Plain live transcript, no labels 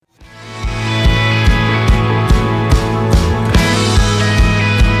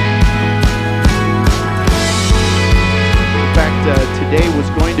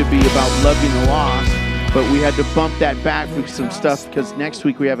Loving the Lost, but we had to bump that back with some stuff because next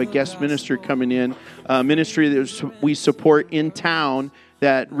week we have a guest minister coming in, a ministry that we support in town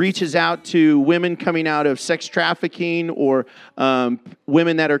that reaches out to women coming out of sex trafficking or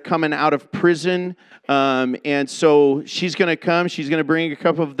women that are coming out of prison. And so she's going to come. She's going to bring a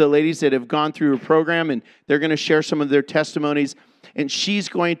couple of the ladies that have gone through her program, and they're going to share some of their testimonies. And she's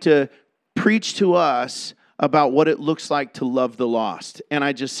going to preach to us about what it looks like to love the lost. And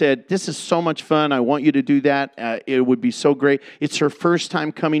I just said, this is so much fun. I want you to do that. It would be so great. It's her first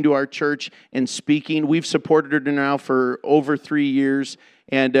time coming to our church and speaking. We've supported her now for over 3 years,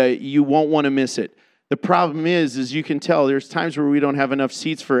 and you won't want to miss it. The problem is you can tell there's times where we don't have enough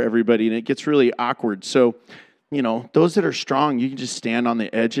seats for everybody, and it gets really awkward. So, you know, those that are strong, you can just stand on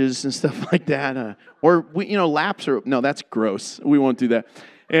the edges and stuff like that. Laps are, no, that's gross. We won't do that.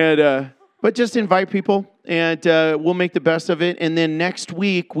 And but just invite people, and we'll make the best of it. And then next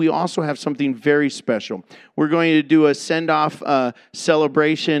week, we also have something very special. We're going to do a send-off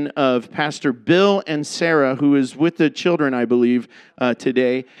celebration of Pastor Bill and Sarah, who is with the children, I believe,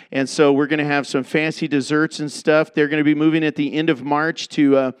 today. And so we're going to have some fancy desserts and stuff. They're going to be moving at the end of March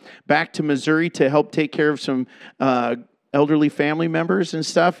to back to Missouri to help take care of some elderly family members and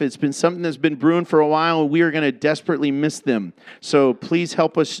stuff. It's been something that's been brewing for a while, and we are going to desperately miss them. So please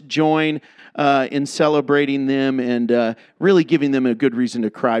help us join in celebrating them and really giving them a good reason to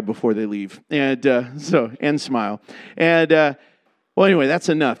cry before they leave. And and smile. And well, anyway, that's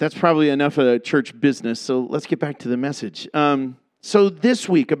enough. That's probably enough of church business. So let's get back to the message. So this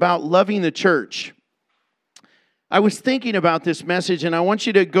week about loving the church, I was thinking about this message, and I want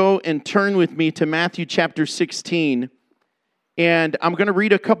you to go and turn with me to Matthew chapter 16. And I'm going to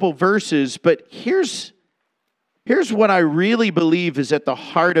read a couple verses, but here's what I really believe is at the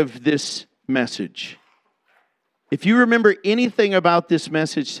heart of this message. If you remember anything about this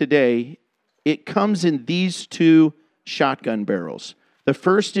message today, it comes in these two shotgun barrels. The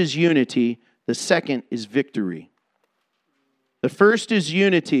first is unity, the second is victory. The first is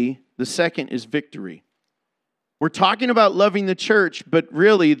unity, the second is victory. We're talking about loving the church, but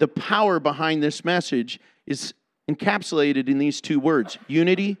really the power behind this message is encapsulated in these two words,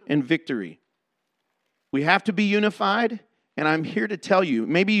 unity and victory. We have to be unified, and I'm here to tell you,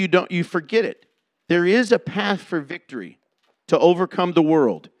 maybe you forget it. There is a path for victory to overcome the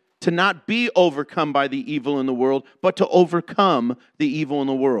world, to not be overcome by the evil in the world, but to overcome the evil in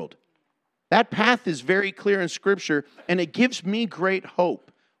the world. That path is very clear in Scripture, and it gives me great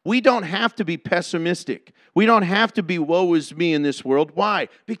hope. We don't have to be pessimistic. We don't have to be woe is me in this world. Why?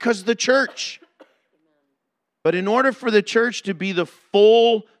 Because of the church. But in order for the church to be the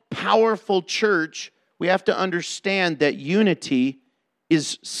full, powerful church, we have to understand that unity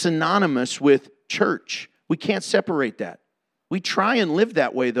is synonymous with church. We can't separate that. We try and live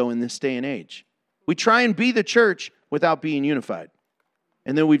that way, though, in this day and age. We try and be the church without being unified.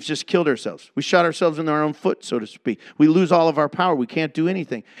 And then we've just killed ourselves. We shot ourselves in our own foot, so to speak. We lose all of our power. We can't do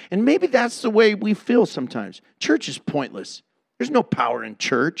anything. And maybe that's the way we feel sometimes. Church is pointless. There's no power in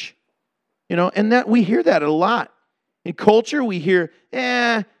church. You know, and that we hear that a lot. In culture, we hear,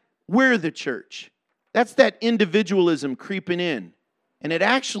 we're the church. That's that individualism creeping in. And it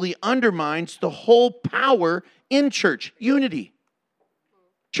actually undermines the whole power in church, unity.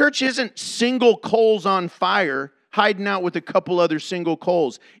 Church isn't single coals on fire, hiding out with a couple other single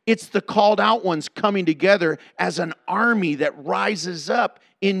coals. It's the called out ones coming together as an army that rises up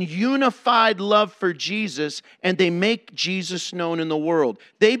in unified love for Jesus, and they make Jesus known in the world.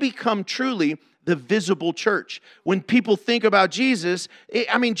 They become truly the visible church. When people think about Jesus,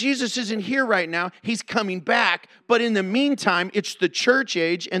 Jesus isn't here right now. He's coming back. But in the meantime, it's the church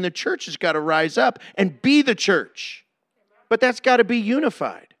age, and the church has got to rise up and be the church. But that's got to be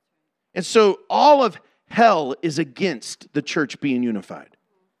unified. And so all of hell is against the church being unified.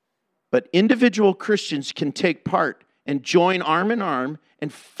 But individual Christians can take part and join arm in arm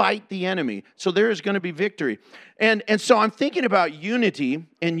and fight the enemy. So there is going to be victory. And so I'm thinking about unity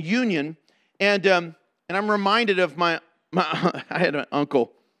and union, and I'm reminded of my I had an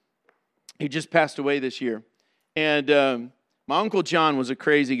uncle. He just passed away this year. And my Uncle John was a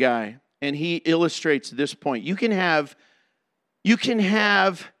crazy guy, and he illustrates this point. You can have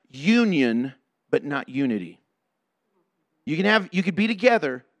union, but not unity. You could be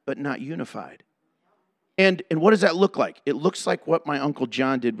together, but not unified. And what does that look like? It looks like what my Uncle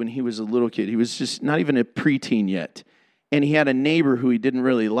John did when he was a little kid. He was just not even a preteen yet. And he had a neighbor who he didn't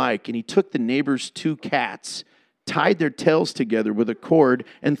really like. And he took the neighbor's two cats, tied their tails together with a cord,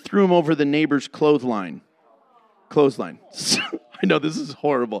 and threw them over the neighbor's clothesline. I know this is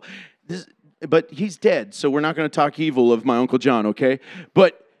horrible. But he's dead, so we're not going to talk evil of my Uncle John, okay?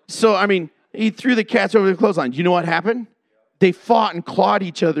 But So, I mean, he threw the cats over the clothesline. You know what happened? They fought and clawed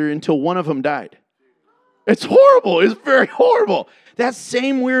each other until one of them died. It's horrible. It's very horrible. That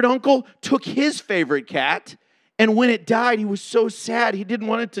same weird uncle took his favorite cat, and when it died, he was so sad. He didn't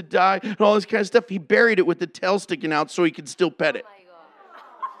want it to die and all this kind of stuff. He buried it with the tail sticking out so he could still pet it.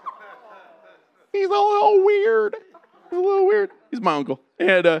 He's a little weird. He's my uncle,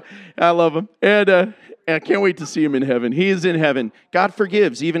 and I love him. And I can't wait to see him in heaven. He is in heaven. God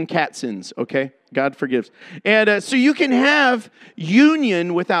forgives, even cat sins, okay? God forgives. And so you can have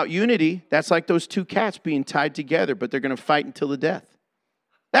union without unity. That's like those two cats being tied together, but they're going to fight until the death.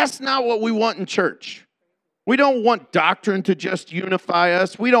 That's not what we want in church. We don't want doctrine to just unify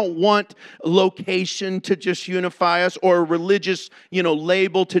us. We don't want location to just unify us or a religious,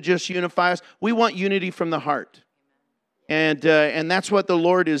 label to just unify us. We want unity from the heart. And that's what the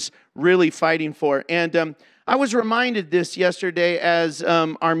Lord is really fighting for. And I was reminded this yesterday as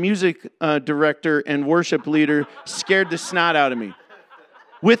our music director and worship leader scared the snot out of me.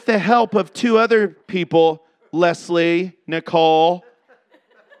 With the help of two other people, Leslie, Nicole.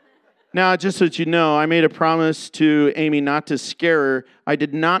 Now, just so that you know, I made a promise to Amy not to scare her. I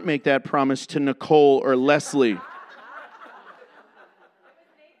did not make that promise to Nicole or Leslie.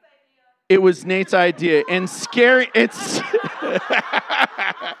 It was Nate's idea. And scary, it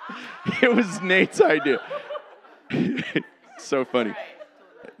was Nate's idea. So funny.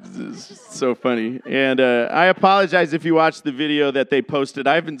 So funny. And I apologize if you watched the video that they posted.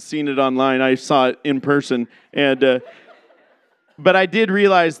 I haven't seen it online. I saw it in person. But I did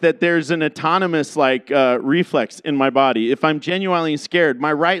realize that there's an autonomous reflex in my body. If I'm genuinely scared,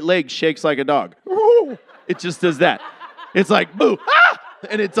 my right leg shakes like a dog. It just does that. It's like, boo, ah!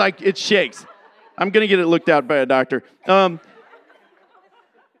 And it's like, it shakes. I'm going to get it looked at by a doctor. But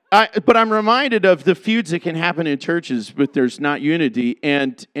I'm reminded of the feuds that can happen in churches, but there's not unity.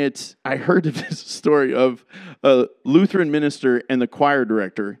 And I heard of this story of a Lutheran minister and the choir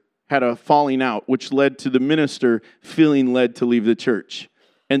director had a falling out, which led to the minister feeling led to leave the church.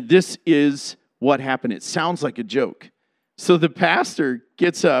 And this is what happened. It sounds like a joke. So the pastor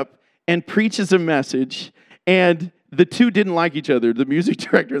gets up and preaches a message, and the two didn't like each other. The music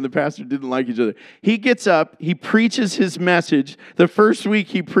director and the pastor didn't like each other. He gets up, he preaches his message. The first week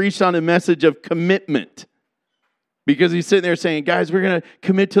he preached on a message of commitment. Because he's sitting there saying, guys, we're going to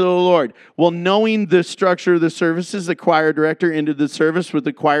commit to the Lord. Well, knowing the structure of the services, the choir director ended the service with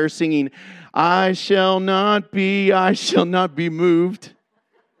the choir singing, I shall not be moved.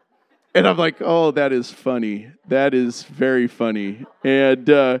 And I'm like, oh, that is funny. That is very funny. And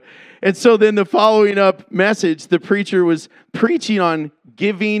so then the following up message, the preacher was preaching on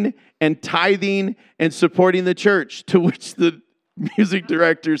giving and tithing and supporting the church, to which the music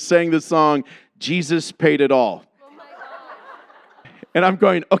director sang the song, Jesus Paid It All. And I'm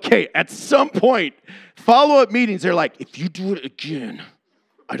going, okay, at some point, follow-up meetings, they're like, if you do it again,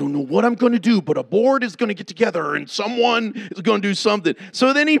 I don't know what I'm going to do, but a board is going to get together and someone is going to do something.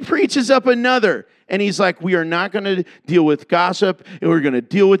 So then he preaches up another, and he's like, we are not going to deal with gossip, and we're going to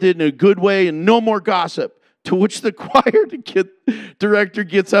deal with it in a good way, and no more gossip. To which the choir director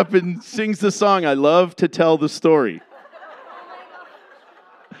gets up and sings the song, I love to tell the story.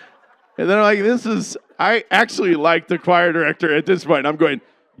 And then I'm like, I actually like the choir director at this point. I'm going,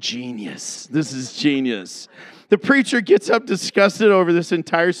 genius. This is genius. The preacher gets up disgusted over this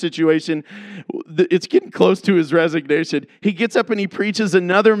entire situation. It's getting close to his resignation. He gets up and he preaches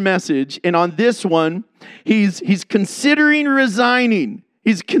another message. And on this one, he's considering resigning.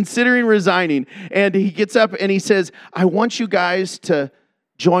 He's considering resigning. And he gets up and he says, I want you guys to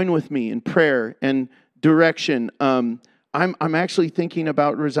join with me in prayer and direction. I'm actually thinking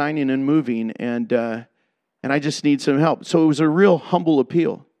about resigning and moving, and I just need some help. So it was a real humble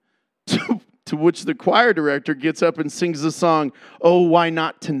appeal, to which the choir director gets up and sings the song, Oh, Why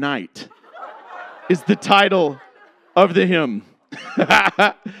Not Tonight, is the title of the hymn.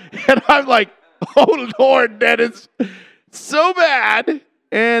 And I'm like, oh, Lord, that is so bad.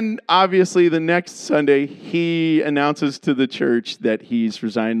 And obviously the next Sunday, he announces to the church that he's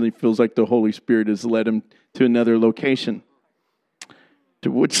resigned. He feels like the Holy Spirit has led him to another location.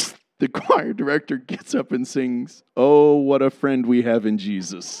 To which the choir director gets up and sings, Oh, what a friend we have in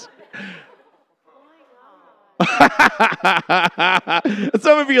Jesus.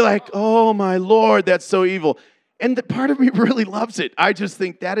 Some of you are like, oh my Lord, that's so evil. And the part of me really loves it. I just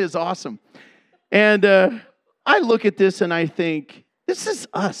think that is awesome. And I look at this and I think, this is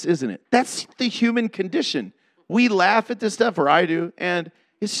us, isn't it? That's the human condition. We laugh at this stuff, or I do, and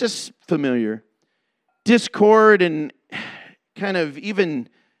it's just familiar. Discord and kind of even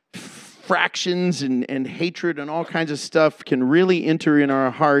fractions and hatred and all kinds of stuff can really enter in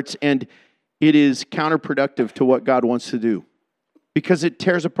our hearts, and it is counterproductive to what God wants to do because it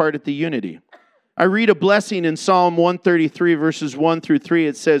tears apart at the unity. I read a blessing in Psalm 133, verses 1 through 3.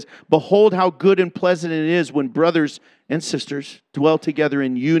 It says, "Behold how good and pleasant it is when brothers and sisters dwell together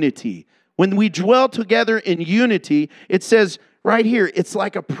in unity." When we dwell together in unity, it says right here, it's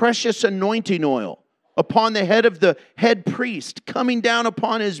like a precious anointing oil upon the head of the head priest, coming down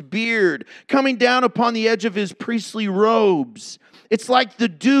upon his beard, coming down upon the edge of his priestly robes. It's like the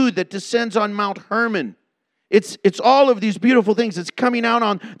dew that descends on Mount Hermon. It's all of these beautiful things. It's coming out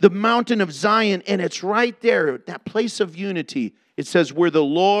on the mountain of Zion, and it's right there, that place of unity. It says, where the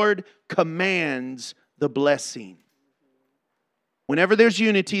Lord commands the blessing. Whenever there's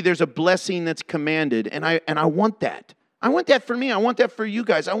unity, there's a blessing that's commanded, and I want that. I want that for me. I want that for you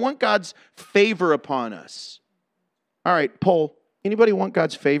guys. I want God's favor upon us. All right, poll. Anybody want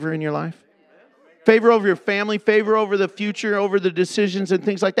God's favor in your life? Favor over your family, favor over the future, over the decisions and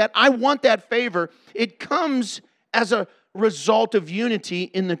things like that. I want that favor. It comes as a result of unity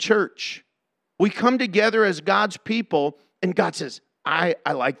in the church. We come together as God's people, and God says, I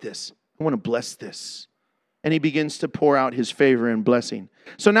like this. I want to bless this. And he begins to pour out his favor and blessing.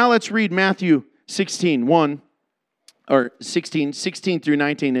 So now let's read Matthew 16 through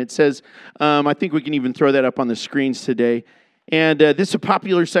 19. It says, I think we can even throw that up on the screens today. And this is a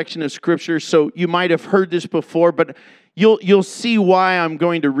popular section of Scripture, so you might have heard this before, but you'll see why I'm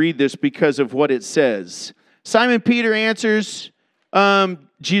going to read this because of what it says. Simon Peter answers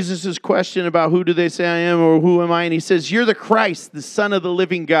Jesus' question about who do they say I am or who am I? And he says, "You're the Christ, the Son of the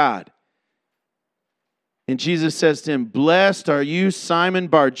living God." And Jesus says to him, "Blessed are you, Simon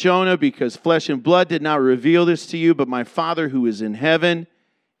Bar-Jonah, because flesh and blood did not reveal this to you, but my Father who is in heaven.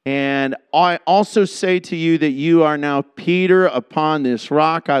 And I also say to you that you are now Peter. Upon this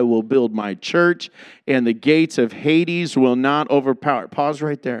rock I will build my church, and the gates of Hades will not overpower it." Pause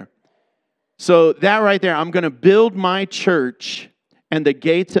right there. So that right there, I'm going to build my church, and the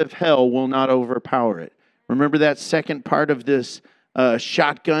gates of hell will not overpower it. Remember that second part of this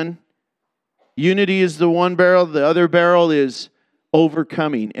shotgun? Unity is the one barrel, the other barrel is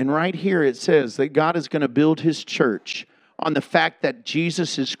overcoming. And right here it says that God is going to build his church on the fact that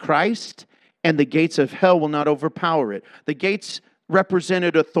Jesus is Christ and the gates of hell will not overpower it. The gates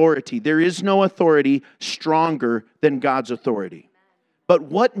represented authority. There is no authority stronger than God's authority. But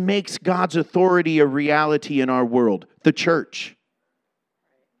what makes God's authority a reality in our world? The church.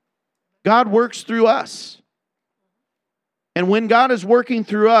 God works through us. And when God is working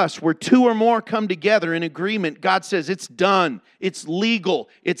through us, where two or more come together in agreement, God says it's done, it's legal,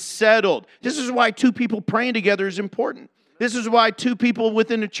 it's settled. This is why two people praying together is important. This is why two people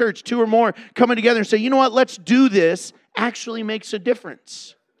within a church, two or more, coming together and say, you know what, let's do this, actually makes a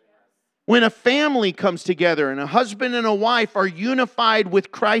difference. When a family comes together and a husband and a wife are unified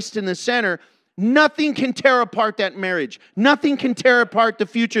with Christ in the center, nothing can tear apart that marriage. Nothing can tear apart the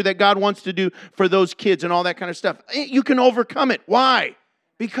future that God wants to do for those kids and all that kind of stuff. You can overcome it. Why?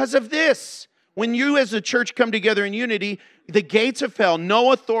 Because of this. When you as a church come together in unity, the gates of hell,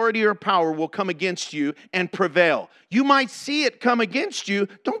 no authority or power will come against you and prevail. You might see it come against you.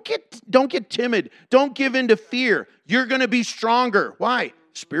 Don't get timid. Don't give in to fear. You're going to be stronger. Why?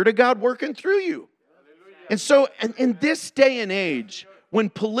 Spirit of God working through you. And so in this day and age, when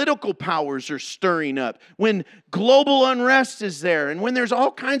political powers are stirring up, when global unrest is there, and when there's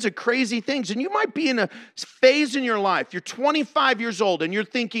all kinds of crazy things, and you might be in a phase in your life, you're 25 years old, and you're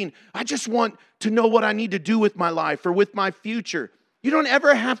thinking, I just want to know what I need to do with my life or with my future. You don't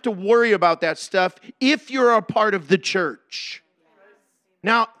ever have to worry about that stuff if you're a part of the church.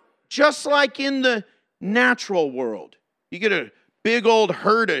 Now, just like in the natural world, you get a big old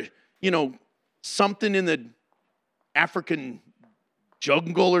herd of, something in the African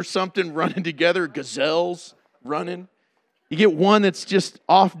jungle or something running together, gazelles running. You get one that's just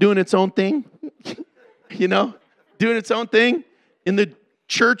off doing its own thing, doing its own thing. In the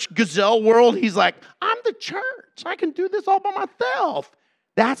church gazelle world, he's like, I'm the church. I can do this all by myself.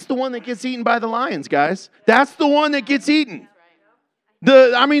 That's the one that gets eaten by the lions, guys. That's the one that gets eaten.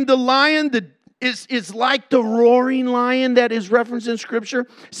 The lion is like the roaring lion that is referenced in Scripture.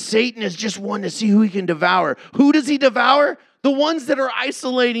 Satan is just one to see who he can devour. Who does he devour? The ones that are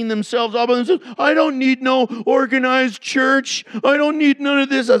isolating themselves all by themselves. I don't need no organized church. I don't need none of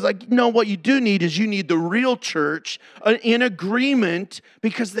this. I was like, no, what you do need is you need the real church in agreement,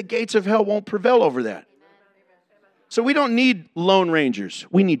 because the gates of hell won't prevail over that. So we don't need lone rangers.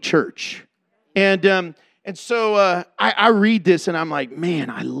 We need church. And so I read this and I'm like,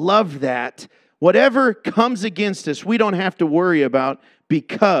 man, I love that. Whatever comes against us, we don't have to worry about,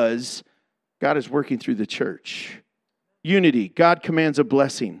 because God is working through the church. Unity. God commands a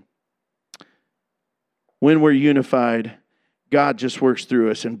blessing. When we're unified, God just works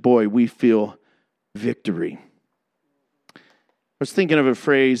through us, and boy, we feel victory. I was thinking of a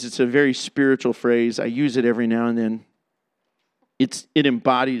phrase. It's a very spiritual phrase. I use it every now and then. It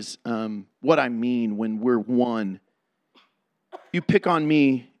embodies what I mean when we're one. You pick on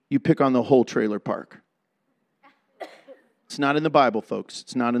me, you pick on the whole trailer park. It's not in the Bible, folks.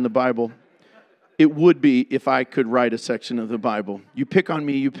 It's not in the Bible. It would be if I could write a section of the Bible. You pick on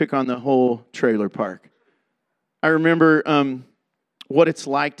me, you pick on the whole trailer park. I remember what it's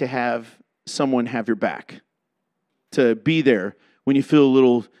like to have someone have your back, to be there when you feel a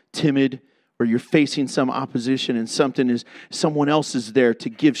little timid or you're facing some opposition and someone else is there to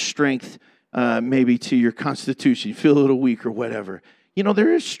give strength maybe to your constitution. You feel a little weak or whatever. You know,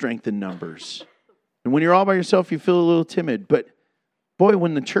 there is strength in numbers. And when you're all by yourself, you feel a little timid. But boy,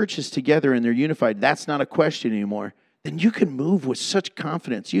 when the church is together and they're unified, that's not a question anymore. Then you can move with such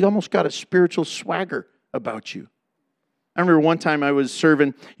confidence. You almost got a spiritual swagger about you. I remember one time I was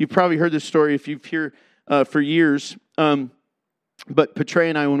serving. You've probably heard this story if you've here for years. But Petre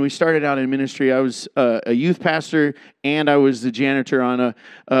and I, when we started out in ministry, I was a youth pastor and I was the janitor on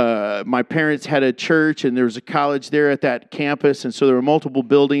my parents had a church and there was a college there at that campus. And so there were multiple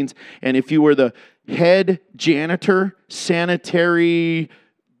buildings. And if you were the head janitor, sanitary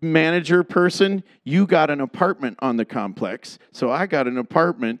manager person, you got an apartment on the complex. So I got an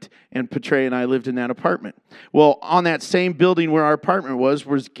apartment, and Petre and I lived in that apartment. Well, on that same building where our apartment was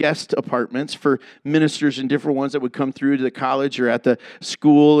guest apartments for ministers and different ones that would come through to the college or at the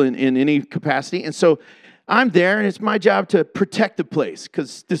school in any capacity. And so I'm there, and it's my job to protect the place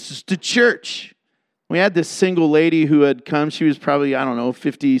because this is the church. We had this single lady who had come. She was probably,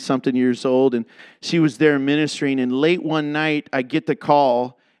 50-something years old, and she was there ministering. And late one night, I get the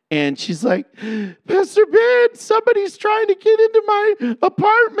call, and she's like, Pastor Ben, somebody's trying to get into my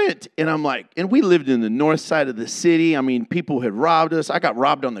apartment. And I'm like, and we lived in the north side of the city. I mean, people had robbed us. I got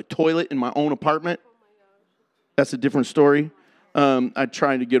robbed on the toilet in my own apartment. That's a different story. I'm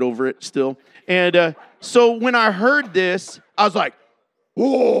trying to get over it still. And so when I heard this, I was like,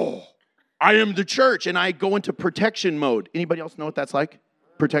 whoa, I am the church. And I go into protection mode. Anybody else know what that's like?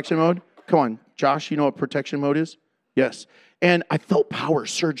 Protection mode? Come on, Josh, you know what protection mode is? Yes. And I felt power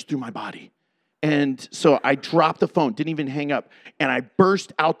surge through my body. And so I dropped the phone, didn't even hang up. And I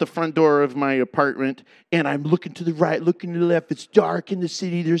burst out the front door of my apartment. And I'm looking to the right, looking to the left. It's dark in the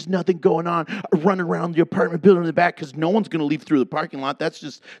city. There's nothing going on. I run around the apartment building in the back because no one's going to leave through the parking lot. That's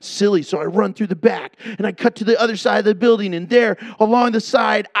just silly. So I run through the back. And I cut to the other side of the building. And there, along the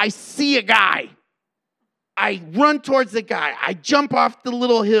side, I see a guy. I run towards the guy. I jump off the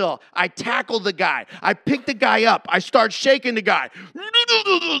little hill. I tackle the guy. I pick the guy up. I start shaking the guy.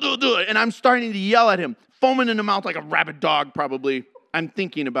 And I'm starting to yell at him, foaming in the mouth like a rabid dog probably. I'm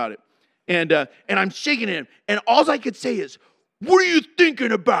thinking about it. And I'm shaking him. And all I could say is, what are you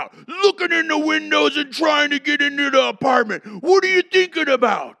thinking about? Looking in the windows and trying to get into the apartment. What are you thinking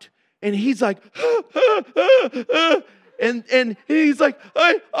about? And he's like, and he's like,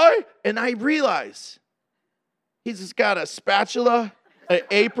 and I realize he's just got a spatula, an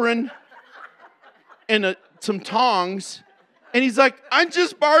apron, and some tongs. And he's like, I'm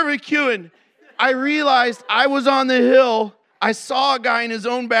just barbecuing. I realized I was on the hill. I saw a guy in his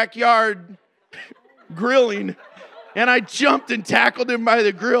own backyard grilling. And I jumped and tackled him by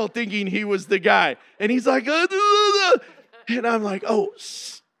the grill thinking he was the guy. And he's like, and I'm like, oh,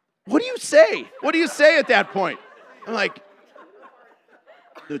 what do you say? What do you say at that point? I'm like,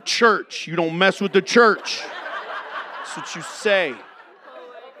 the church. You don't mess with the church. That's what you say.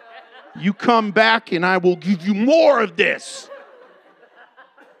 You come back and I will give you more of this.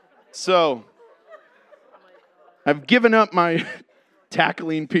 So, I've given up my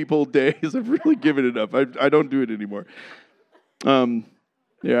tackling people days. I've really given it up. I don't do it anymore.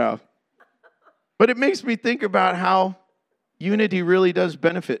 Yeah. But it makes me think about how unity really does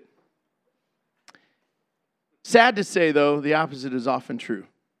benefit. Sad to say, though, the opposite is often true.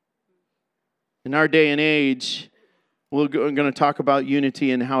 In our day and age, we're going to talk about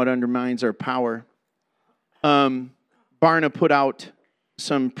unity and how it undermines our power. Barna put out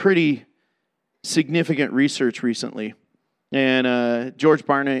some pretty significant research recently. And George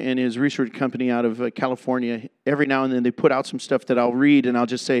Barna and his research company out of California, every now and then they put out some stuff that I'll read and I'll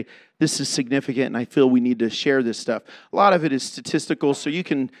just say, this is significant and I feel we need to share this stuff. A lot of it is statistical, so you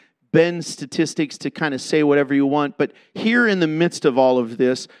can bend statistics to kind of say whatever you want. But here in the midst of all of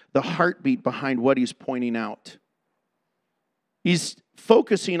this, the heartbeat behind what he's pointing out. He's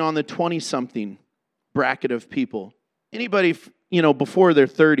focusing on the 20-something bracket of people. Anybody, before they're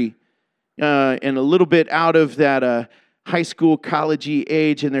 30, and a little bit out of that high school, college-y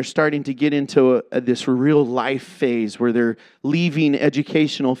age, and they're starting to get into this real life phase where they're leaving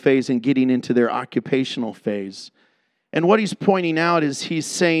educational phase and getting into their occupational phase. And what he's pointing out is he's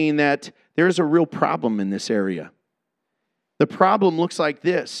saying that there's a real problem in this area. The problem looks like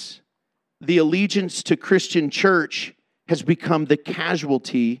this. The allegiance to Christian church has become the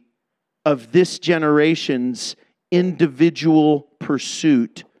casualty of this generation's individual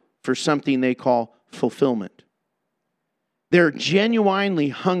pursuit for something they call fulfillment. They're genuinely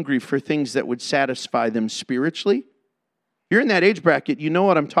hungry for things that would satisfy them spiritually. You're in that age bracket, you know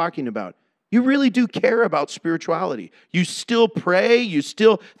what I'm talking about. You really do care about spirituality. You still pray, you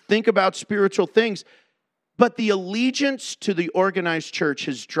still think about spiritual things, but the allegiance to the organized church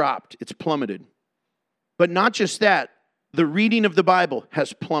has dropped. It's plummeted. But not just that, the reading of the Bible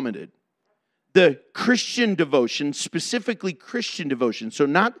has plummeted. The Christian devotion, specifically Christian devotion, so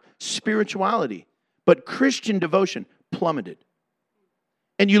not spirituality, but Christian devotion, plummeted.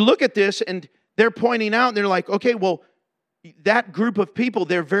 And you look at this and they're pointing out, and they're like, okay, well, that group of people,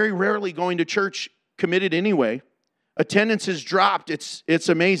 they're very rarely going to church committed anyway. Attendance has dropped. It's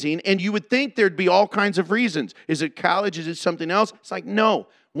amazing. And you would think there'd be all kinds of reasons. Is it college? Is it something else? It's like, no.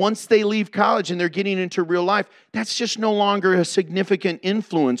 Once they leave college and they're getting into real life, that's just no longer a significant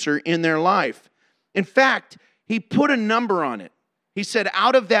influencer in their life. In fact, he put a number on it. He said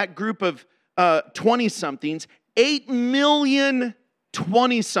out of that group of 20-somethings, 8 million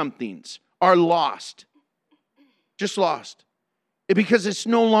 20-somethings are lost. Just lost. Because it's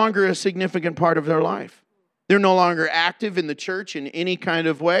no longer a significant part of their life. They're no longer active in the church in any kind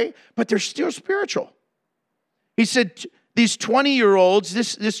of way, but they're still spiritual. He said these 20-year-olds,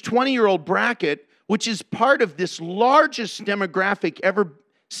 this 20-year-old bracket, which is part of this largest demographic ever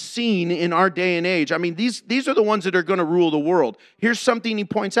seen in our day and age. I mean, these are the ones that are going to rule the world. Here's something he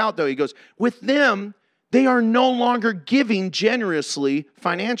points out, though. He goes, with them, they are no longer giving generously,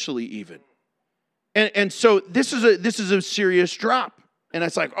 financially even. And so this is a serious drop. And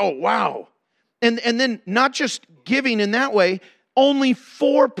it's like, oh, wow. And then not just giving in that way, only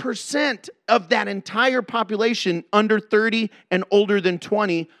 4% of that entire population under 30 and older than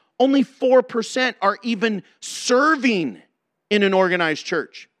 20, only 4% are even serving in an organized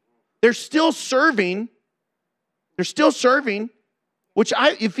church. They're still serving. Which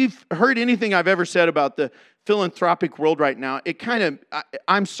if you've heard anything I've ever said about the philanthropic world right now,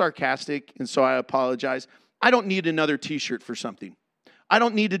 I'm sarcastic, and so I apologize. I don't need another t-shirt for something. I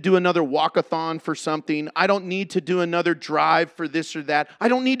don't need to do another walkathon for something. I don't need to do another drive for this or that. I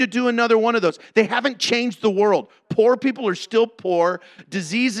don't need to do another one of those. They haven't changed the world. Poor people are still poor.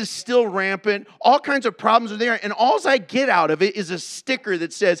 Disease is still rampant. All kinds of problems are there. And all I get out of it is a sticker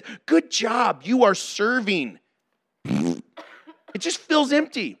that says, good job, you are serving. It just feels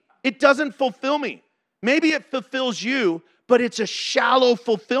empty. It doesn't fulfill me. Maybe it fulfills you, but it's a shallow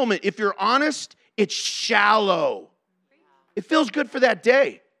fulfillment. If you're honest, it's shallow. It feels good for that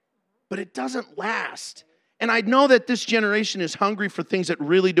day, but it doesn't last. And I know that this generation is hungry for things that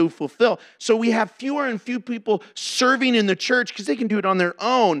really do fulfill. So we have fewer and fewer people serving in the church because they can do it on their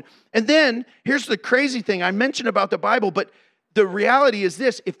own. And then here's the crazy thing I mentioned about the Bible, but the reality is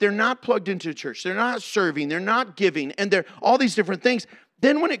this: if they're not plugged into church, they're not serving, they're not giving, and they're all these different things,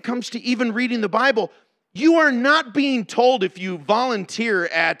 then when it comes to even reading the Bible, you are not being told if you volunteer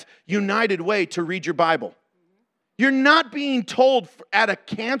at United Way to read your Bible. You're not being told at a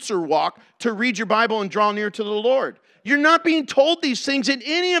cancer walk to read your Bible and draw near to the Lord. You're not being told these things in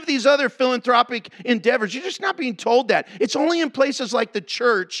any of these other philanthropic endeavors. You're just not being told that. It's only in places like the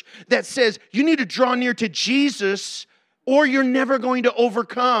church that says you need to draw near to Jesus or you're never going to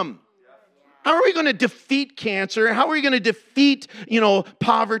overcome. How are we going to defeat cancer? How are we going to defeat,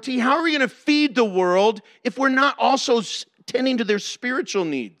 poverty? How are we going to feed the world if we're not also tending to their spiritual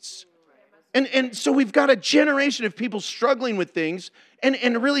needs? And so we've got a generation of people struggling with things,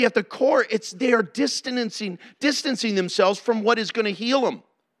 and really at the core, they are distancing themselves from what is going to heal them,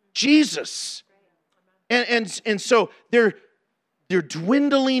 Jesus. And so they're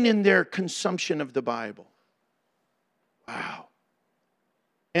dwindling in their consumption of the Bible. Wow.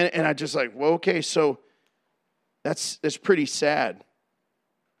 And I just like, well, okay, so that's pretty sad.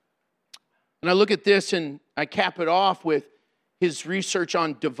 And I look at this and I cap it off with his research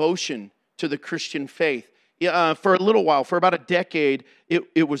on devotion to the Christian faith. For a little while, for about a decade,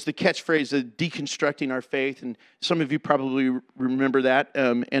 it was the catchphrase of deconstructing our faith. And some of you probably remember that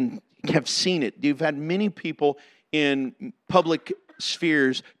and have seen it. You've had many people in public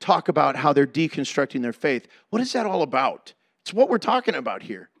spheres talk about how they're deconstructing their faith. What is that all about? It's what we're talking about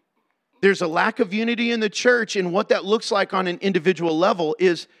here. There's a lack of unity in the church, and what that looks like on an individual level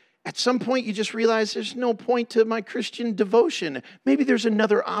is at some point you just realize there's no point to my Christian devotion. Maybe there's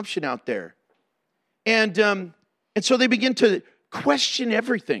another option out there. And so they begin to question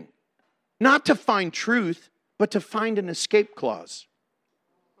everything, not to find truth, but to find an escape clause.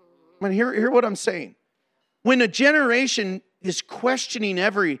 I mean, hear what I'm saying. When a generation is questioning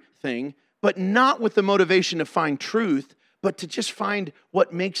everything, but not with the motivation to find truth, but to just find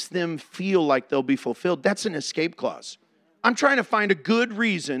what makes them feel like they'll be fulfilled, that's an escape clause. I'm trying to find a good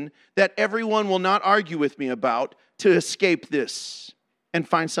reason that everyone will not argue with me about to escape this and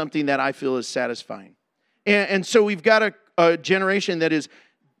find something that I feel is satisfying. And so we've got a generation that is,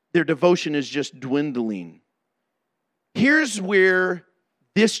 their devotion is just dwindling. Here's where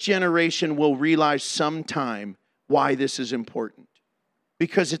this generation will realize sometime why this is important.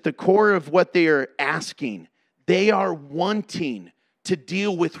 Because at the core of what they are asking, they are wanting to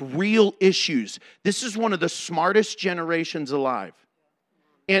deal with real issues. This is one of the smartest generations alive.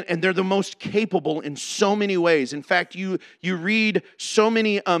 And they're the most capable in so many ways. In fact, you read so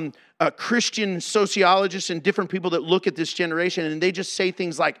many Christian sociologists and different people that look at this generation, and they just say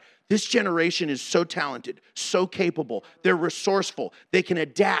things like, this generation is so talented, so capable. They're resourceful. They can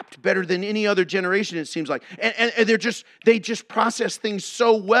adapt better than any other generation, it seems like. And they just process things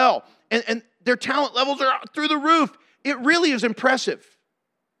so well. And their talent levels are through the roof. It really is impressive.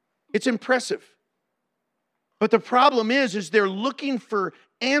 It's impressive. But the problem is they're looking for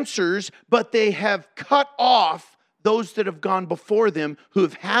answers, but they have cut off those that have gone before them who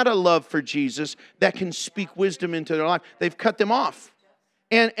have had a love for Jesus that can speak wisdom into their life. They've cut them off.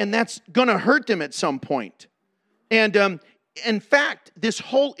 And that's going to hurt them at some point. And in fact, this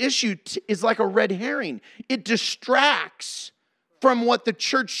whole issue is like a red herring. It distracts from what the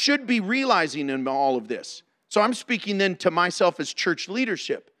church should be realizing in all of this. So I'm speaking then to myself as church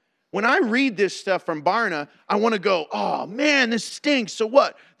leadership. When I read this stuff from Barna, I want to go, oh man, this stinks. So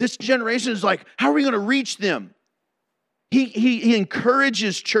what? This generation is like, how are we going to reach them? He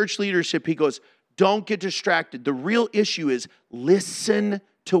encourages church leadership. He goes, don't get distracted. The real issue is listen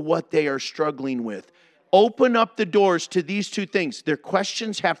to what they are struggling with. Open up the doors to these two things. Their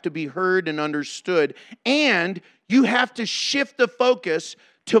questions have to be heard and understood. And you have to shift the focus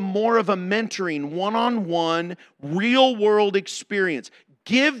to more of a mentoring, one-on-one, real-world experience.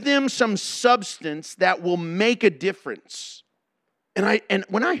 Give them some substance that will make a difference. And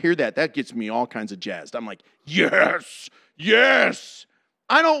when I hear that, that gets me all kinds of jazzed. I'm like, yes, yes.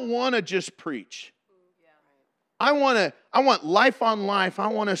 I don't want to just preach. I want life on life. I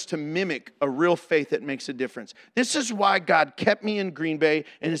want us to mimic a real faith that makes a difference. This is why God kept me in Green Bay,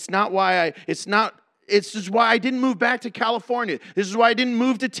 and it's just why I didn't move back to California. This is why I didn't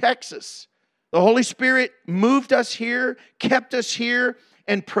move to Texas. The Holy Spirit moved us here, kept us here,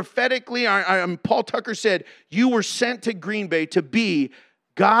 and prophetically, Paul Tucker said, you were sent to Green Bay to be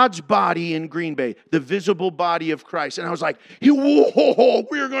God's body in Green Bay, the visible body of Christ. And I was like, whoa,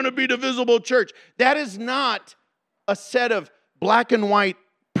 we're going to be the visible church. That is not a set of black and white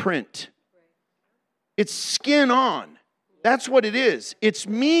print. It's skin on. That's what it is. It's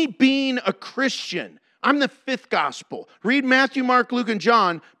me being a Christian. I'm the fifth gospel. Read Matthew, Mark, Luke, and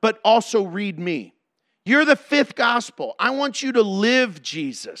John, but also read me. You're the fifth gospel. I want you to live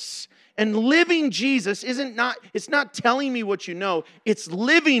Jesus. And living Jesus it's not telling me what you know. It's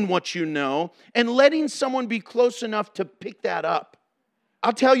living what you know and letting someone be close enough to pick that up.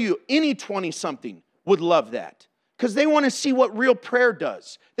 I'll tell you, any 20-something would love that because they want to see what real prayer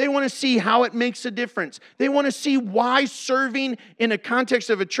does. They want to see how it makes a difference. They want to see why serving in a context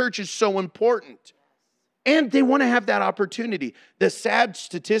of a church is so important. And they want to have that opportunity. The sad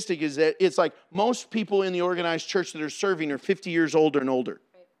statistic is that it's like most people in the organized church that are serving are 50 years older and older.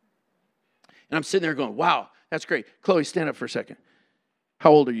 And I'm sitting there going, wow, that's great. Chloe, stand up for a second.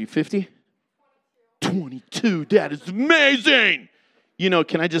 How old are you, 50? 22. That is amazing. You know,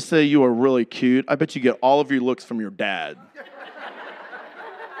 can I just say you are really cute? I bet you get all of your looks from your dad.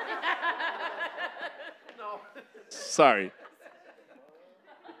 No. Sorry.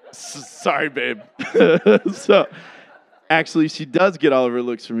 Sorry, babe. So, actually, she does get all of her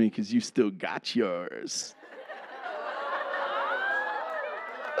looks from me because you still got yours.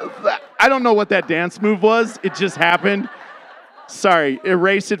 I don't know what that dance move was. It just happened. Sorry,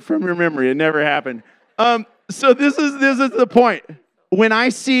 erase it from your memory. It never happened. So this is the point. When I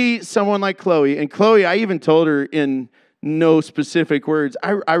see someone like Chloe, and Chloe, I even told her in no specific words,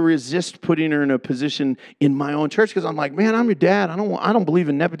 I resist putting her in a position in my own church because I'm like, man, I'm your dad. I don't believe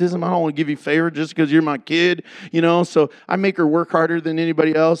in nepotism. I don't want to give you favor just because you're my kid, you know. So I make her work harder than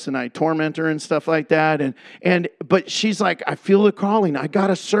anybody else, and I torment her and stuff like that. But she's like, I feel the calling. I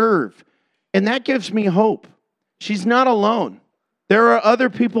gotta serve, and that gives me hope. She's not alone. There are other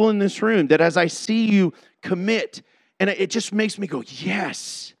people in this room that as I see you commit, and it just makes me go,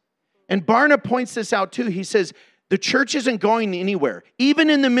 yes. And Barna points this out too. He says, the church isn't going anywhere. Even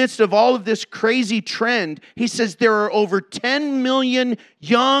in the midst of all of this crazy trend, he says there are over 10 million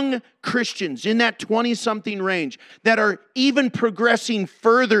young Christians in that 20-something range that are even progressing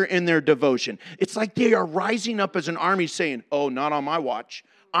further in their devotion. It's like they are rising up as an army saying, oh, not on my watch.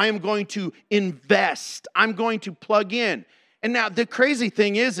 I am going to invest. I'm going to plug in. And now the crazy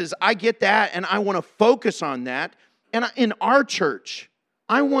thing is I get that and I want to focus on that. And in our church,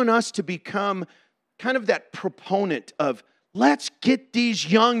 I want us to become kind of that proponent of let's get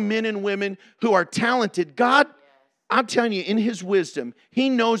these young men and women who are talented. God, I'm telling you, in his wisdom, he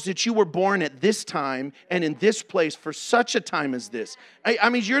knows that you were born at this time and in this place for such a time as this.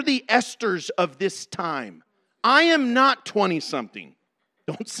 I mean, you're the Esthers of this time. I am not 20-something.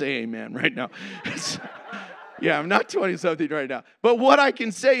 Don't say amen right now. Yeah, I'm not 20-something right now. But what I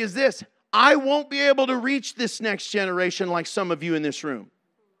can say is this. I won't be able to reach this next generation like some of you in this room.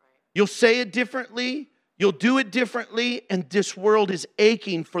 You'll say it differently. You'll do it differently. And this world is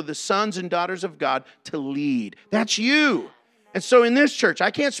aching for the sons and daughters of God to lead. That's you. And so in this church, I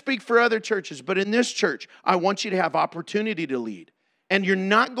can't speak for other churches, but in this church, I want you to have opportunity to lead. And you're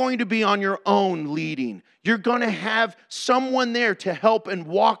not going to be on your own leading. You're going to have someone there to help and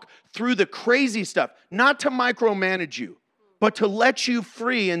walk through the crazy stuff, not to micromanage you, but to let you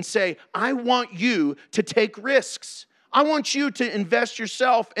free and say, I want you to take risks. I want you to invest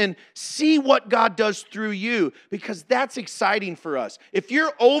yourself and see what God does through you, because that's exciting for us. If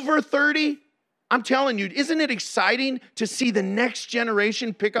you're over 30, I'm telling you, isn't it exciting to see the next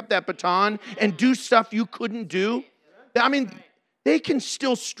generation pick up that baton and do stuff you couldn't do? I mean, they can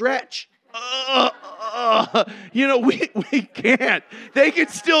still stretch. We can't. They can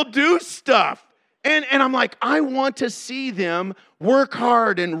still do stuff. And I'm like, I want to see them work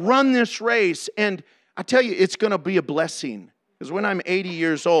hard and run this race. And I tell you, it's going to be a blessing. Because when I'm 80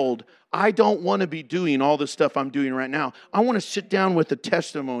 years old, I don't want to be doing all the stuff I'm doing right now. I want to sit down with a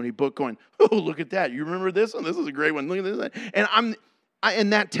testimony book going, oh, look at that. You remember this one? This is a great one. Look at this.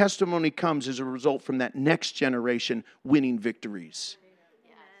 And that testimony comes as a result from that next generation winning victories.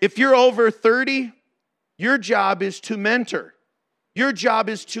 If you're over 30, your job is to mentor. Your job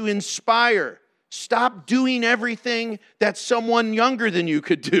is to inspire. Stop doing everything that someone younger than you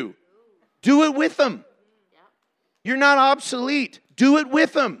could do. Do it with them. You're not obsolete. Do it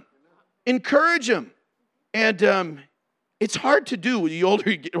with them. Encourage them. And it's hard to do the older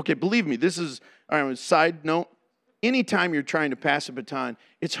you get. Okay, believe me, this is, all right, side note. Anytime you're trying to pass a baton,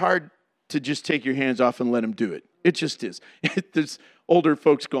 it's hard to just take your hands off and let them do it. It just is. There's older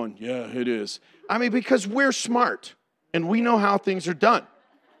folks going, yeah, it is. I mean, because we're smart and we know how things are done.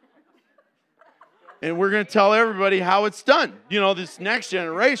 And we're going to tell everybody how it's done. You know, this next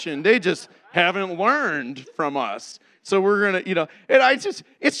generation, they just haven't learned from us. So we're going to, and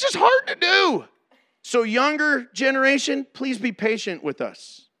it's just hard to do. So younger generation, please be patient with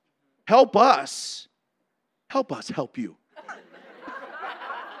us. Help us. Help us help you.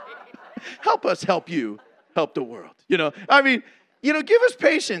 Help us help you. Help the world. Give us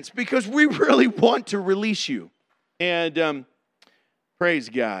patience because we really want to release you. And praise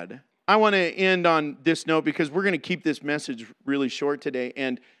God. I want to end on this note because we're going to keep this message really short today.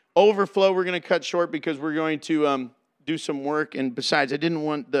 And overflow, we're going to cut short because we're going to do some work. And besides, I didn't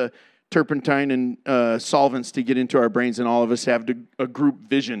want the turpentine and solvents to get into our brains and all of us have a group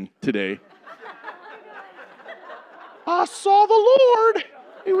vision today. I saw the Lord.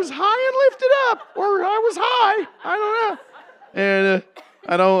 He was high and lifted up, or I was high. I don't know. And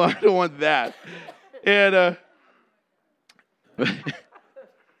I don't want that. And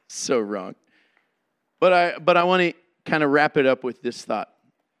so wrong. But I want to kind of wrap it up with this thought.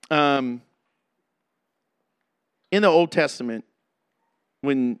 In the Old Testament,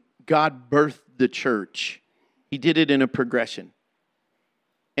 when God birthed the church, he did it in a progression.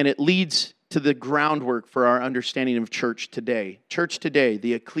 And it leads to the groundwork for our understanding of church today. Church today,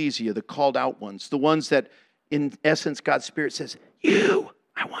 the ecclesia, the called out ones, the ones that, in essence, God's Spirit says,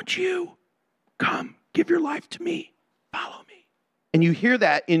 I want you. Come, give your life to me. Follow me. And you hear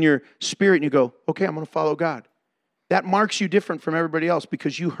that in your spirit and you go, okay, I'm going to follow God. That marks you different from everybody else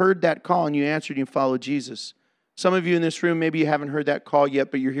because you heard that call and you answered and you followed Jesus. Some of you in this room, maybe you haven't heard that call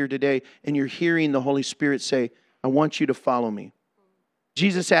yet, but you're here today and you're hearing the Holy Spirit say, I want you to follow me.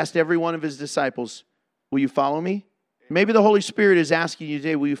 Jesus asked every one of his disciples, will you follow me? Maybe the Holy Spirit is asking you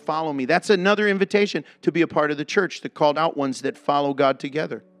today, will you follow me? That's another invitation to be a part of the church, the called out ones that follow God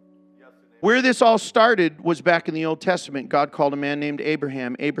together. Where this all started was back in the Old Testament. God called a man named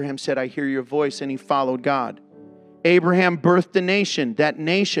Abraham. Abraham said, I hear your voice, and he followed God. Abraham birthed a nation. That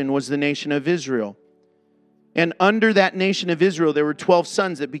nation was the nation of Israel. And under that nation of Israel, there were 12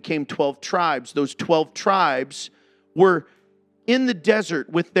 sons that became 12 tribes. Those 12 tribes were in the desert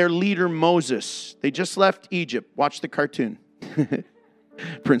with their leader Moses. They just left Egypt. Watch the cartoon.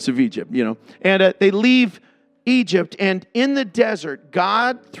 Prince of Egypt, you know. And they leave Egypt, and in the desert,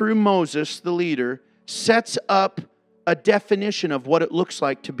 God, through Moses, the leader, sets up a definition of what it looks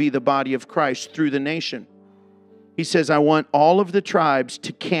like to be the body of Christ through the nation. He says, I want all of the tribes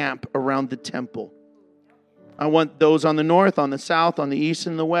to camp around the temple. I want those on the north, on the south, on the east,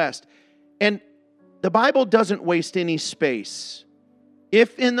 and the west. And the Bible doesn't waste any space.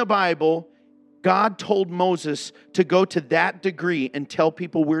 If in the Bible, God told Moses to go to that degree and tell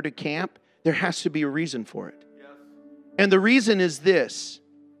people where to camp, there has to be a reason for it. Yes. And the reason is this.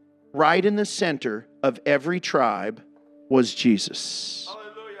 Right in the center of every tribe was Jesus.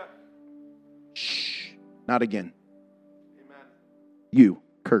 Hallelujah. Shh. Not again. Amen. You,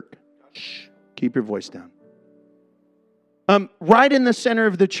 Kirk. Shh. Keep your voice down. Right in the center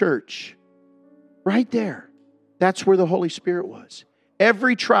of the church, right there, that's where the Holy Spirit was.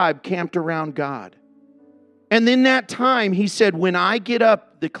 Every tribe camped around God. And in that time, he said, when I get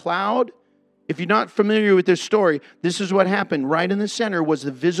up the cloud, if you're not familiar with this story, this is what happened. Right in the center was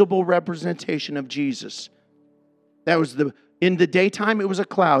the visible representation of Jesus. That was in the daytime, it was a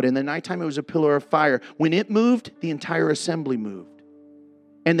cloud. In the nighttime, it was a pillar of fire. When it moved, the entire assembly moved.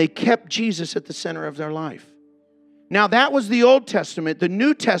 And they kept Jesus at the center of their life. Now, that was the Old Testament. The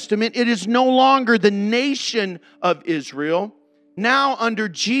New Testament, it is no longer the nation of Israel. Now, under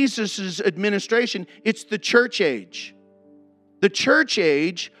Jesus' administration, it's the church age. The church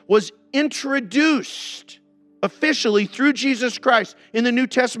age was introduced officially through Jesus Christ. In the New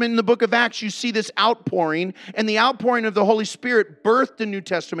Testament, in the book of Acts, you see this outpouring, and the outpouring of the Holy Spirit birthed the New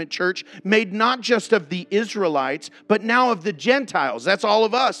Testament church, made not just of the Israelites, but now of the Gentiles. That's all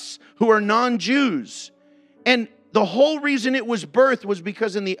of us who are non-Jews. And the whole reason it was birthed was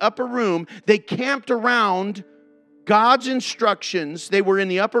because in the upper room, they camped around God's instructions. They were in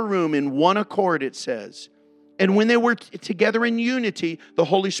the upper room in one accord, it says. And when they were together in unity, the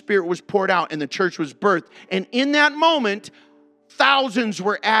Holy Spirit was poured out and the church was birthed. And in that moment, thousands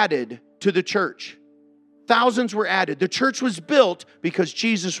were added to the church. Thousands were added. The church was built because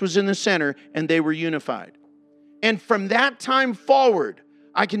Jesus was in the center and they were unified. And from that time forward,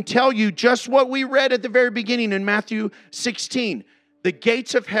 I can tell you just what we read at the very beginning in Matthew 16. The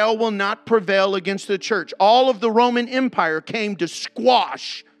gates of hell will not prevail against the church. All of the Roman Empire came to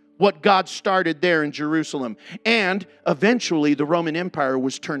squash what God started there in Jerusalem. And eventually the Roman Empire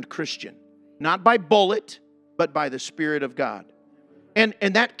was turned Christian. Not by bullet, but by the Spirit of God. And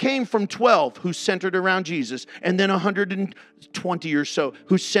that came from 12 who centered around Jesus. And then 120 or so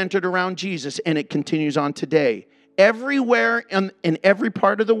who centered around Jesus. And it continues on today. Everywhere in every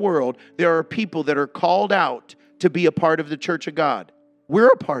part of the world, there are people that are called out to be a part of the church of God. We're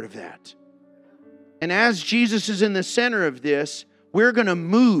a part of that. And as Jesus is in the center of this, we're going to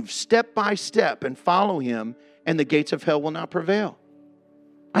move step by step and follow him, and the gates of hell will not prevail.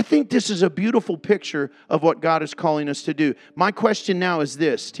 I think this is a beautiful picture of what God is calling us to do. My question now is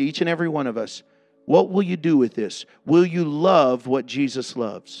this to each and every one of us. What will you do with this? Will you love what Jesus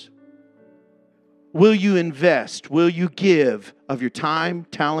loves? Will you invest? Will you give of your time,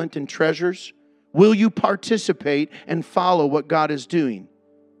 talent, and treasures? Will you participate and follow what God is doing?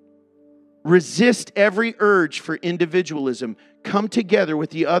 Resist every urge for individualism. Come together with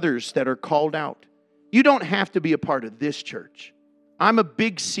the others that are called out. You don't have to be a part of this church. I'm a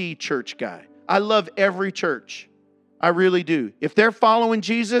big C church guy. I love every church. I really do. If they're following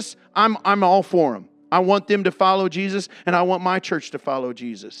Jesus, I'm all for them. I want them to follow Jesus, and I want my church to follow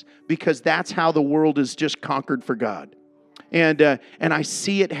Jesus, because that's how the world is just conquered for God. And I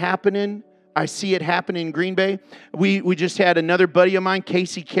see it happening. I see it happen in Green Bay. We just had another buddy of mine,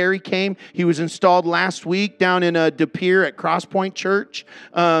 Casey Carey, came. He was installed last week down in De Pere at Crosspoint Church.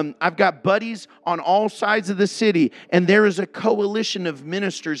 I've got buddies on all sides of the city, and there is a coalition of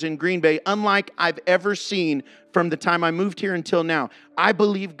ministers in Green Bay, unlike I've ever seen from the time I moved here until now. I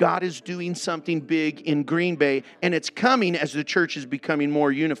believe God is doing something big in Green Bay, and it's coming as the church is becoming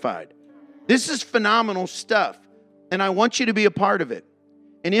more unified. This is phenomenal stuff, and I want you to be a part of it.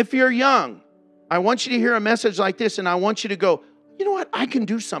 And if you're young, I want you to hear a message like this, and I want you to go, you know what? I can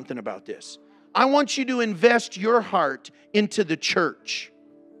do something about this. I want you to invest your heart into the church.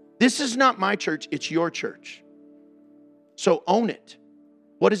 This is not my church, it's your church. So own it.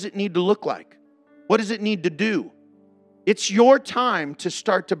 What does it need to look like? What does it need to do? It's your time to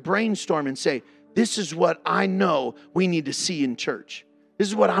start to brainstorm and say, this is what I know we need to see in church. This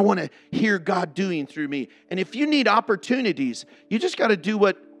is what I want to hear God doing through me. And if you need opportunities, you just got to do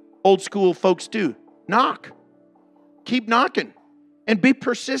what old school folks do. Knock. Keep knocking. And be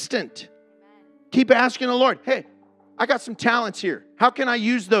persistent. Keep asking the Lord, hey, I got some talents here. How can I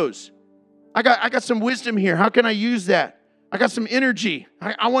use those? I got some wisdom here. How can I use that? I got some energy.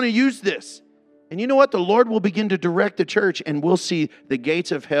 I want to use this. And you know what? The Lord will begin to direct the church, and we'll see the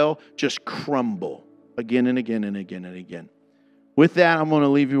gates of hell just crumble again and again and again and again. With that, I'm going to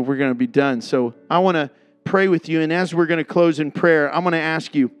leave you. We're going to be done. So I want to pray with you. And as we're going to close in prayer, I'm going to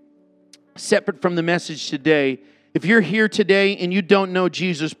ask you, separate from the message today, if you're here today and you don't know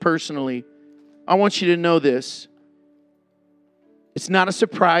Jesus personally, I want you to know this. It's not a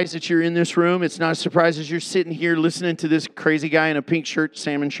surprise that you're in this room. It's not a surprise that you're sitting here listening to this crazy guy in a pink shirt,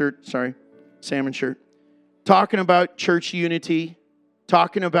 salmon shirt, talking about church unity,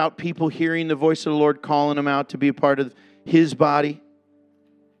 talking about people hearing the voice of the Lord calling them out to be a part of His body.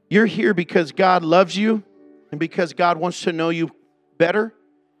 You're here because God loves you and because God wants to know you better.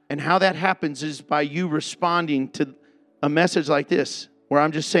 And how that happens is by you responding to a message like this, where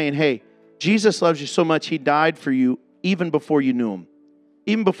I'm just saying, hey, Jesus loves you so much, He died for you even before you knew Him,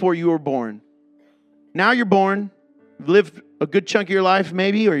 even before you were born. Now you're born, lived a good chunk of your life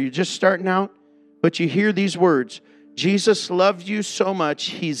maybe, or you're just starting out, but you hear these words. Jesus loved you so much,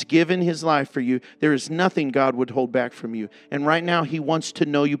 He's given His life for you. There is nothing God would hold back from you. And right now, He wants to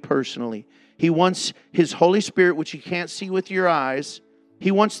know you personally. He wants His Holy Spirit, which you can't see with your eyes.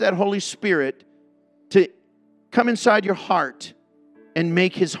 He wants that Holy Spirit to come inside your heart and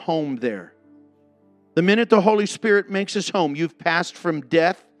make His home there. The minute the Holy Spirit makes His home, you've passed from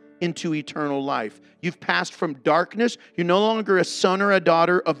death into eternal life. You've passed from darkness. You're no longer a son or a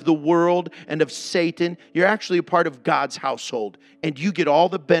daughter of the world and of Satan. You're actually a part of God's household. And you get all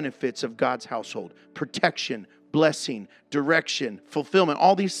the benefits of God's household. Protection, blessing, direction, fulfillment,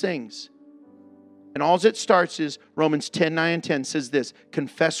 all these things. And all it starts is Romans 10:9 and 10 says this,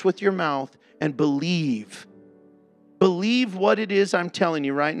 confess with your mouth and believe. Believe what it is I'm telling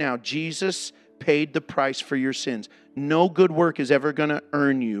you right now. Jesus paid the price for your sins. No good work is ever going to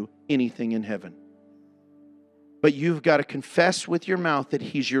earn you anything in heaven. But you've got to confess with your mouth that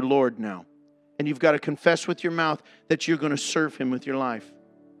He's your Lord now. And you've got to confess with your mouth that you're going to serve Him with your life.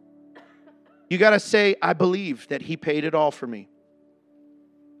 You got to say, I believe that He paid it all for me.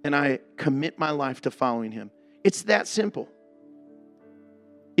 And I commit my life to following Him. It's that simple.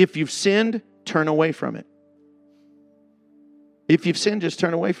 If you've sinned, turn away from it. If you've sinned, just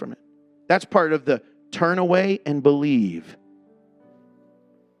turn away from it. That's part of the turn away and believe.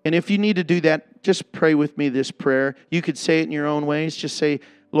 And if you need to do that, just pray with me this prayer. You could say it in your own ways. Just say,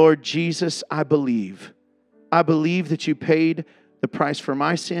 Lord Jesus, I believe. I believe that you paid the price for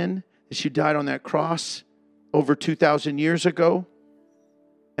my sin, that you died on that cross over 2,000 years ago.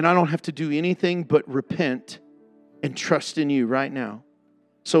 And I don't have to do anything but repent and trust in you right now.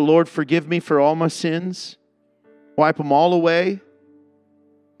 So, Lord, forgive me for all my sins. Wipe them all away.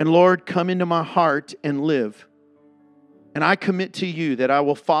 And, Lord, come into my heart and live. And I commit to you that I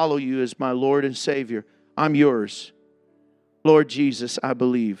will follow you as my Lord and Savior. I'm yours. Lord Jesus, I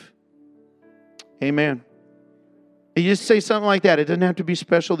believe. Amen. And you just say something like that. It doesn't have to be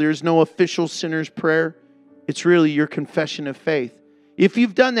special. There's no official sinner's prayer. It's really your confession of faith. If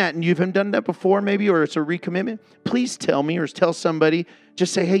you've done that and you haven't done that before maybe, or it's a recommitment, please tell me or tell somebody.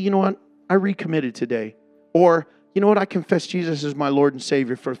 Just say, hey, you know what? I recommitted today. Or, you know what? I confess Jesus as my Lord and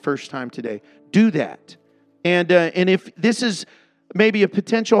Savior for the first time today. Do that. And if this is maybe a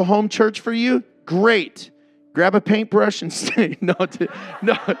potential home church for you, great. Grab a paintbrush and stay. No,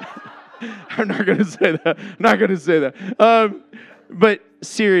 I'm not going to say that. I'm not going to say that. But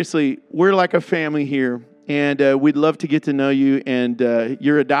seriously, we're like a family here. And we'd love to get to know you, and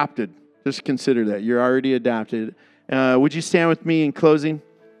you're adopted. Just consider that. You're already adopted. Would you stand with me in closing?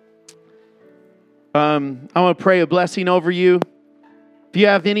 I want to pray a blessing over you. If you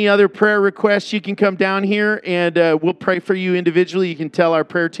have any other prayer requests, you can come down here, and we'll pray for you individually. You can tell our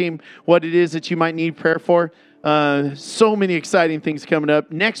prayer team what it is that you might need prayer for. So many exciting things coming up.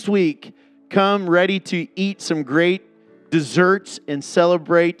 Next week, come ready to eat some great desserts and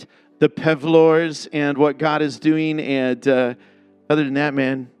celebrate the Pevlors and what God is doing. And other than that,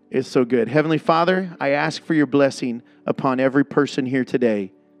 man, it's so good. Heavenly Father, I ask for your blessing upon every person here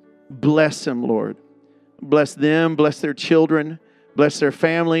today. Bless them, Lord. Bless them, bless their children, bless their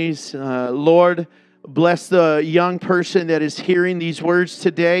families. Lord, bless the young person that is hearing these words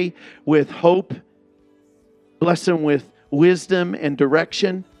today with hope. Bless them with wisdom and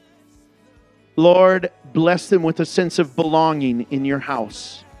direction. Lord, bless them with a sense of belonging in your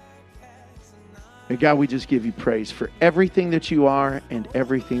house. And God, we just give you praise for everything that you are and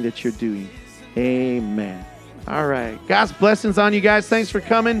everything that you're doing. Amen. All right. God's blessings on you guys. Thanks for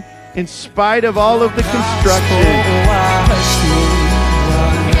coming in spite of all of the construction.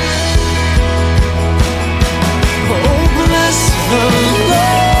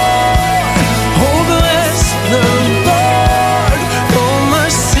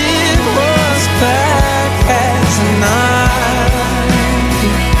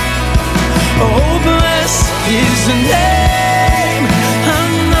 Oh, bless his name.